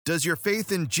Does your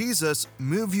faith in Jesus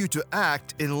move you to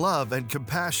act in love and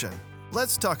compassion?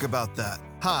 Let's talk about that.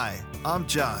 Hi, I'm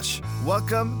Josh.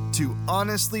 Welcome to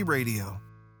Honestly Radio.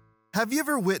 Have you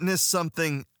ever witnessed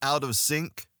something out of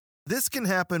sync? This can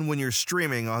happen when you're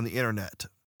streaming on the internet.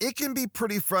 It can be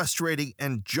pretty frustrating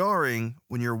and jarring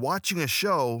when you're watching a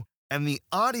show and the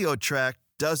audio track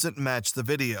doesn't match the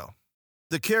video.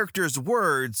 The characters'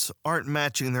 words aren't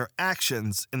matching their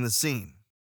actions in the scene.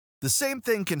 The same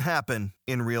thing can happen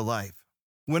in real life.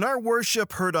 When our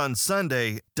worship heard on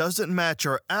Sunday doesn't match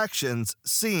our actions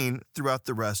seen throughout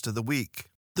the rest of the week.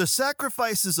 The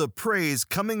sacrifices of praise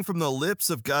coming from the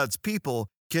lips of God's people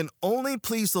can only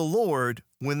please the Lord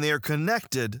when they are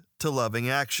connected to loving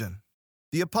action.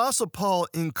 The Apostle Paul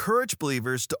encouraged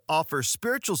believers to offer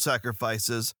spiritual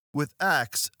sacrifices with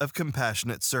acts of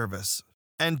compassionate service.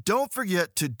 And don't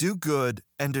forget to do good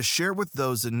and to share with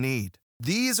those in need.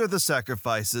 These are the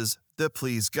sacrifices that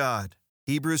please God.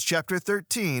 Hebrews chapter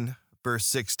 13, verse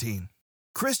 16.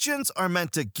 Christians are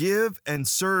meant to give and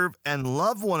serve and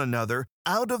love one another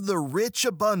out of the rich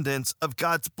abundance of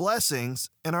God's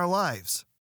blessings in our lives.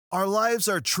 Our lives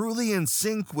are truly in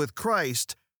sync with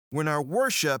Christ when our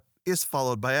worship is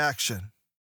followed by action.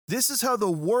 This is how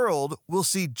the world will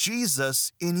see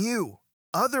Jesus in you.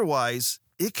 Otherwise,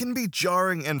 it can be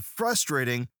jarring and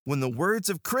frustrating when the words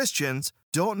of Christians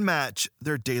don't match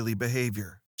their daily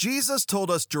behavior. Jesus told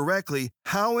us directly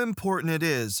how important it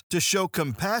is to show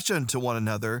compassion to one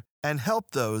another and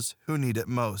help those who need it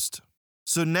most.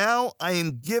 So now I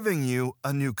am giving you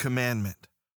a new commandment.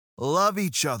 Love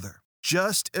each other,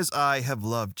 just as I have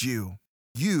loved you.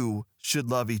 You should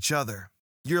love each other.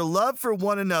 Your love for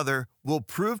one another will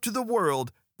prove to the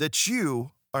world that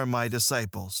you are my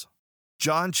disciples.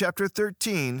 John chapter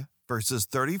 13, verses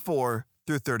 34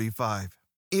 through 35.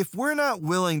 If we're not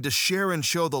willing to share and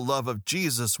show the love of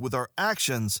Jesus with our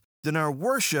actions, then our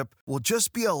worship will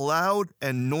just be a loud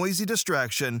and noisy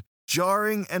distraction,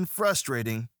 jarring and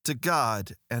frustrating to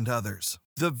God and others.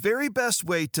 The very best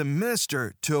way to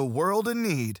minister to a world in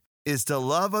need is to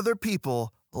love other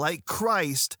people like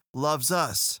Christ loves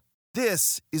us.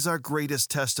 This is our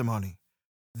greatest testimony.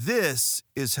 This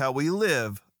is how we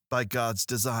live by God's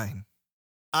design.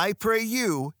 I pray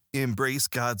you embrace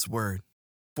God's Word.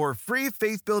 For free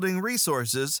faith-building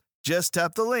resources, just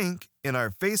tap the link in our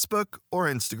Facebook or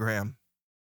Instagram.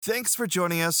 Thanks for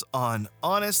joining us on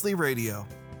Honestly Radio.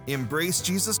 Embrace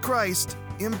Jesus Christ.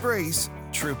 Embrace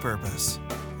true purpose.